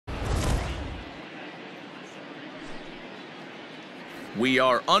We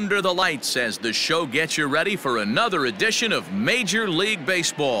are under the lights as the show gets you ready for another edition of Major League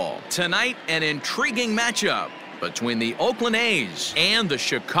Baseball. Tonight, an intriguing matchup between the Oakland A's and the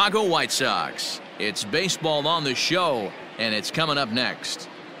Chicago White Sox. It's baseball on the show, and it's coming up next.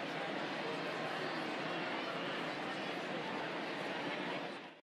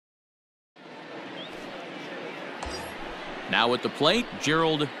 Now at the plate,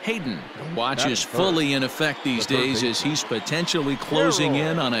 Gerald Hayden. The watch is fully in effect these days as he's potentially closing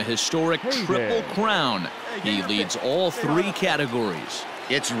in on a historic triple crown. He leads all three categories.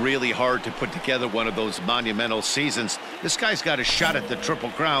 It's really hard to put together one of those monumental seasons. This guy's got a shot at the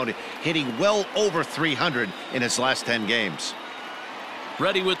Triple Crown, hitting well over 300 in his last 10 games.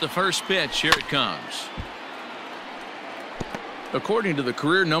 Ready with the first pitch. Here it comes. According to the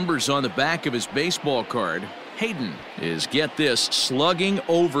career numbers on the back of his baseball card, Hayden is, get this, slugging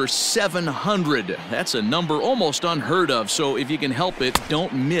over 700. That's a number almost unheard of, so if you can help it,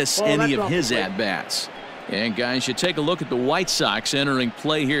 don't miss any of his at-bats. And guys, you take a look at the White Sox entering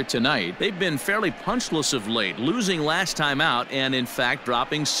play here tonight. They've been fairly punchless of late, losing last time out and in fact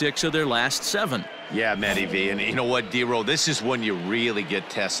dropping 6 of their last 7. Yeah, Matty V, and you know what, D-Row, this is when you really get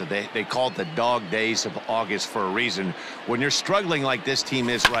tested. They call it the dog days of August for a reason. When you're struggling like this team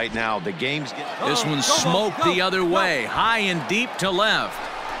is right now, the games get... This one's smoked the other way, high and deep to left.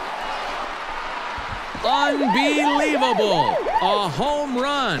 Unbelievable! A home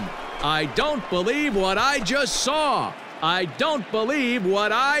run. I don't believe what I just saw. I don't believe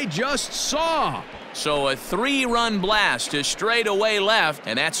what I just saw. So a 3-run blast to straightaway left,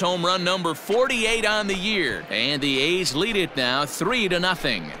 and that's home run number 48 on the year. And the A's lead it now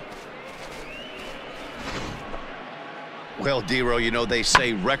 3-0. Well, D-Row, you know, they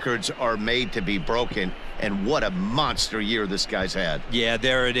say records are made to be broken, and what a monster year this guy's had. Yeah,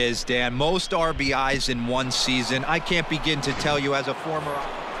 there it is, Dan. Most RBIs in one season. I can't begin to tell you as a former...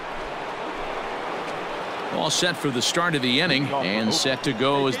 All set for the start of the inning and set to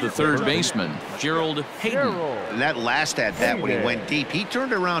go as the third baseman, Gerald Hayden. And that last at-bat when he went deep, he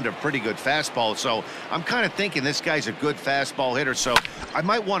turned around a pretty good fastball. So I'm kind of thinking this guy's a good fastball hitter. So I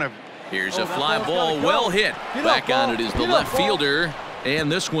might want to... Here's a fly ball well hit. Back on it is the left fielder.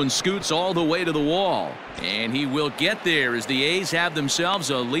 And this one scoots all the way to the wall. And he will get there as the A's have themselves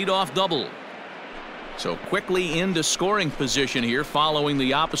a leadoff double. So quickly into scoring position here following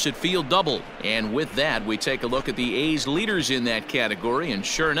the opposite field double. And with that, we take a look at the A's leaders in that category. And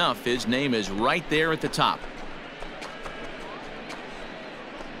sure enough, his name is right there at the top.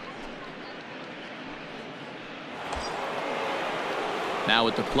 Now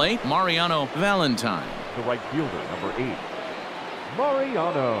at the plate, Mariano Valentine. The right fielder, number 8,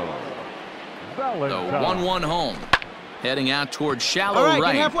 Mariano Valentine. The 1-1 home. Heading out towards shallow All right,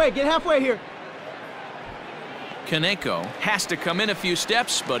 right. get halfway here. Kaneko has to come in a few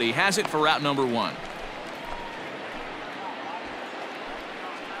steps, but he has it for route number 1.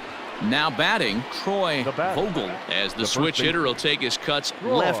 Now batting, Troy Vogel, as the switch hitter will take his cuts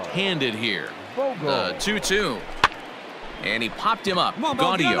left-handed here. The 2-2. And he popped him up.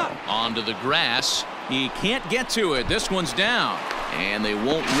 Gaudio onto the grass. He can't get to it. This one's down. And they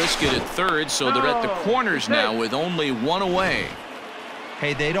won't risk it at third, so they're at the corners now with only 1 away.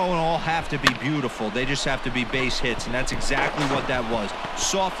 Hey, they don't all have to be beautiful. They just have to be base hits, and that's exactly what that was.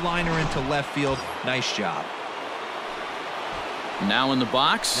 Soft liner into left field. Nice job. Now in the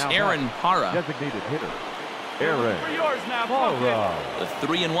box, Aaron Hara. Designated hitter, Aaron Hara. The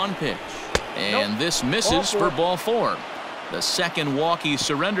 3-1 pitch. And this misses for ball 4. The second walk he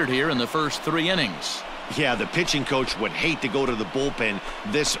surrendered here in the first 3 innings. Yeah, the pitching coach would hate to go to the bullpen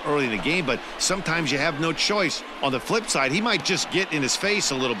this early in the game, but sometimes you have no choice. On the flip side, he might just get in his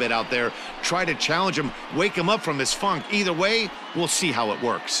face a little bit out there, try to challenge him, wake him up from his funk. Either way, we'll see how it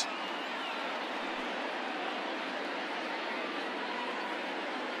works.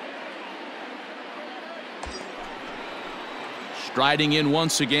 Striding in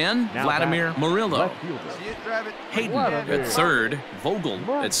once again, Vladimir Murillo. Hayden at third, Vogel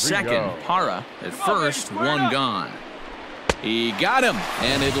at second, Hara at first, 1 gone. He got him,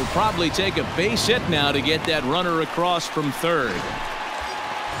 and it'll probably take a base hit now to get that runner across from third.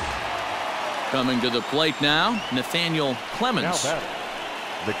 Coming to the plate now, Nathaniel Clemens.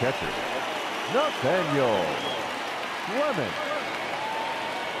 The catcher, Nathaniel Clemens.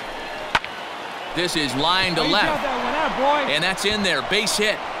 This is line to left, and that's in there, base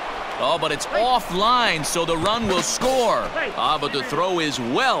hit. Oh, but it's offline, so the run will score. But the throw is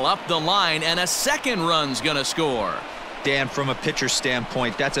well up the line, and a second run's going to score. Dan, from a pitcher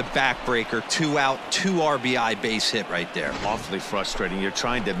standpoint, that's a backbreaker. 2 out, 2 RBI base hit right there. Awfully frustrating. You're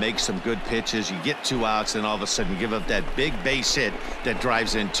trying to make some good pitches. You get 2 outs, and all of a sudden you give up that big base hit that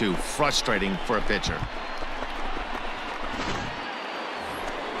drives in 2. Frustrating for a pitcher.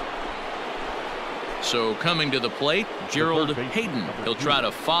 So coming to the plate, Gerald Hayden. He'll try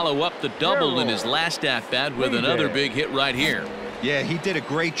to follow up the double in his last at-bat with another big hit right here. Yeah, he did a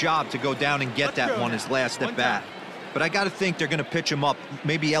great job to go down and get that one his last at-bat. But I got to think they're going to pitch him up,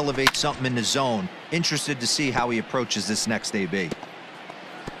 maybe elevate something in the zone. Interested to see how he approaches this next AB.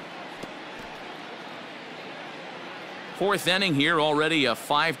 4th inning here, already a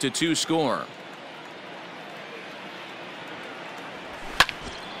 5-2 score.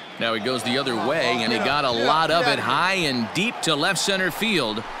 Now he goes the other way, and he got a lot of it high and deep to left center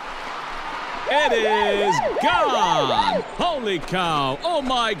field. It is gone! Holy cow! Oh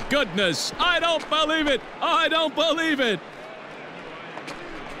my goodness! I don't believe it! I don't believe it!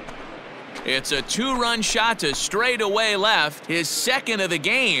 It's a 2-run shot to straightaway left, his 2nd of the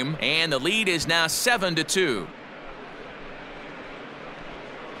game, and the lead is now 7-2.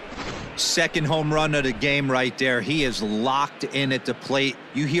 2nd home run of the game right there. He is locked in at the plate.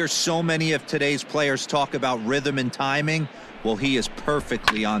 You hear so many of today's players talk about rhythm and timing. Well, he is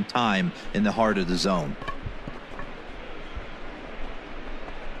perfectly on time in the heart of the zone.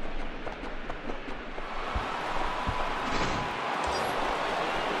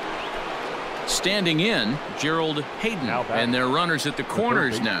 Standing in, Gerald Hayden, and their runners at the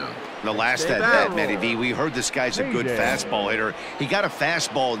corners now. The last at-bat, Matty V, we heard this guy's a good fastball hitter. He got a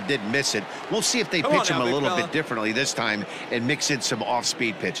fastball and didn't miss it. We'll see if they pitch him a little bit differently this time and mix in some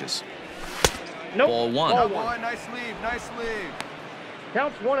off-speed pitches. Nope. Ball 1. Ball 1. Nice lead. Nice lead.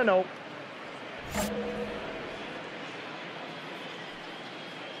 Counts 1-0.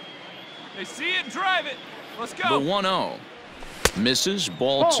 They see it, drive it. Let's The go. 1-0. Misses,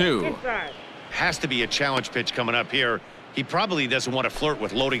 ball 2. Inside. Has to be a challenge pitch coming up here. He probably doesn't want to flirt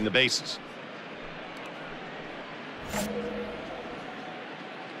with loading the bases.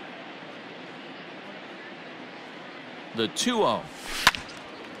 The 2-0.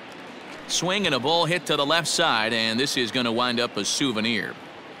 Swing and a ball hit to the left side, and this is going to wind up a souvenir.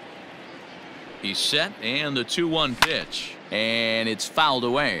 He's set, and the 2-1 pitch, and it's fouled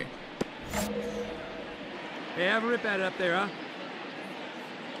away. Hey, have a rip at it up there, huh?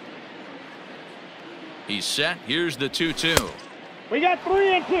 He's set. Here's the 2-2. We got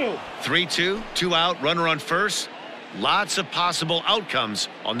 3-2. 3-2, 2 out, runner on first. Lots of possible outcomes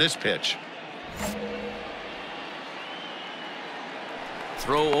on this pitch.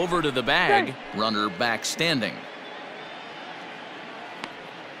 Throw over to the bag. Runner back standing.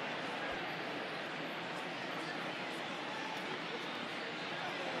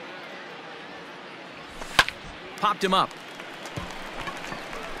 Popped him up.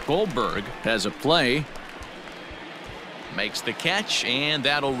 Goldberg has a play. Makes the catch, and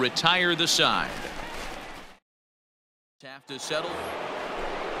that'll retire the side. Have to settle.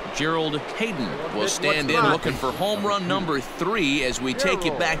 Gerald Hayden will stand in looking for home run number 3 as we take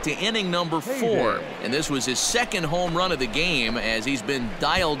it back to inning number 4. And this was his 2nd home run of the game as he's been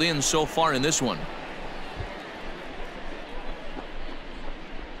dialed in so far in this one.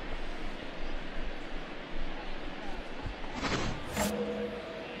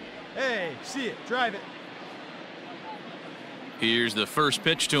 Hey, see it, drive it. Here's the first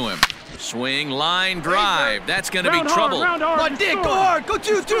pitch to him. Swing, line, drive. That's going to be trouble. Round hard. Go hard. Go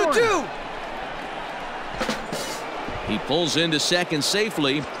 2-2-2. He pulls into second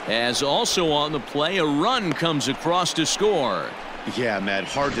safely, as also on the play, a run comes across to score. Yeah, Matt,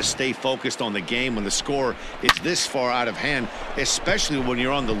 hard to stay focused on the game when the score is this far out of hand, especially when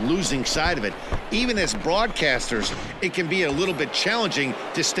you're on the losing side of it. Even as broadcasters, it can be a little bit challenging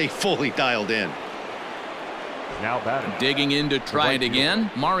to stay fully dialed in. Now batting. Digging in to try it again,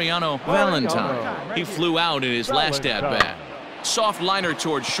 Mariano Valentine. He flew out in his last at-bat. Soft liner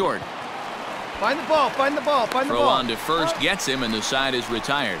towards short. Find the ball. Find the ball. Find the Throw ball. on to first gets him, and the side is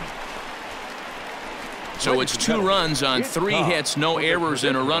retired. So it's 2 runs on 3 hits, no errors,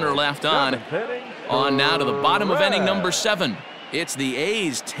 and a runner left on. On now to the bottom of inning number 7. It's the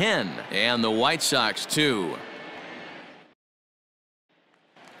A's 10 and the White Sox 2.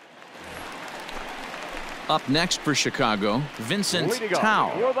 Up next for Chicago, Vincent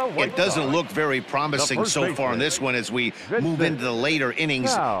Tao. It doesn't look very promising so far in this one as we move into the later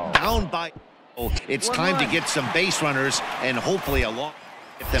innings. Down by... It's time to get some base runners and hopefully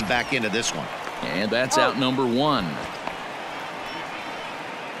get them back into this one. And that's out number 1.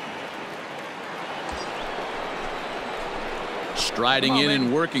 Striding in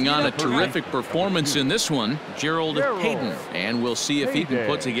and working on a terrific performance in this one, Gerald Hayden. And we'll see if he can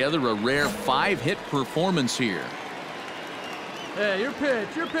put together a rare 5-hit performance here. Hey, your pitch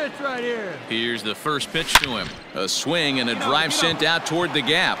right here. Here's the first pitch to him. A swing and a drive sent out toward the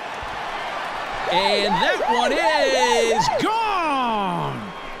gap. And that one is gone!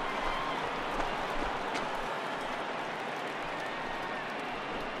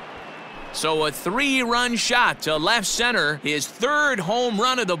 So a 3-run shot to left center, his 3rd home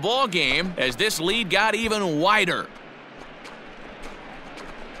run of the ball game as this lead got even wider.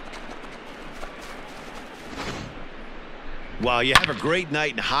 Well, you have a great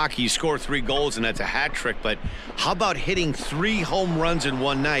night in hockey, you score 3 goals, and that's a hat trick, but how about hitting 3 home runs in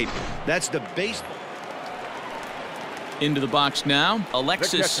one night? That's the base. Into the box now,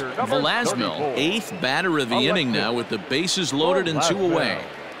 Alexis Velasmil, 8th batter of the inning now with the bases loaded and 2 away.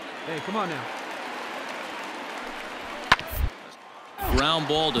 Hey, come on now. Ground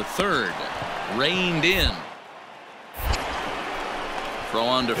ball to third. Reined in. Throw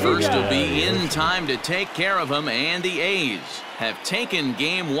on to first will be in time to take care of him, and the A's have taken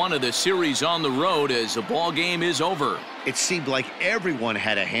game 1 of the series on the road as the ball game is over. It seemed like everyone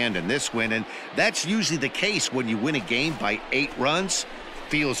had a hand in this win, and that's usually the case when you win a game by 8 runs.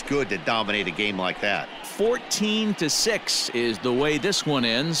 Feels good to dominate a game like that. 14-6 is the way this one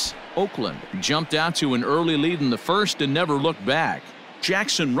ends. Oakland jumped out to an early lead in the first and never looked back.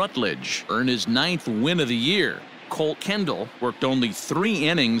 Jackson Rutledge earned his 9th win of the year. Colt Kendall worked only 3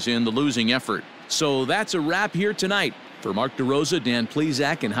 innings in the losing effort. So that's a wrap here tonight. For Mark DeRosa, Dan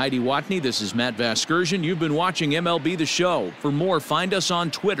Plesac, and Heidi Watney, this is Matt Vasgersian. You've been watching MLB The Show. For more, find us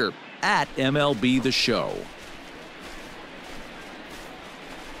on Twitter @MLB The Show.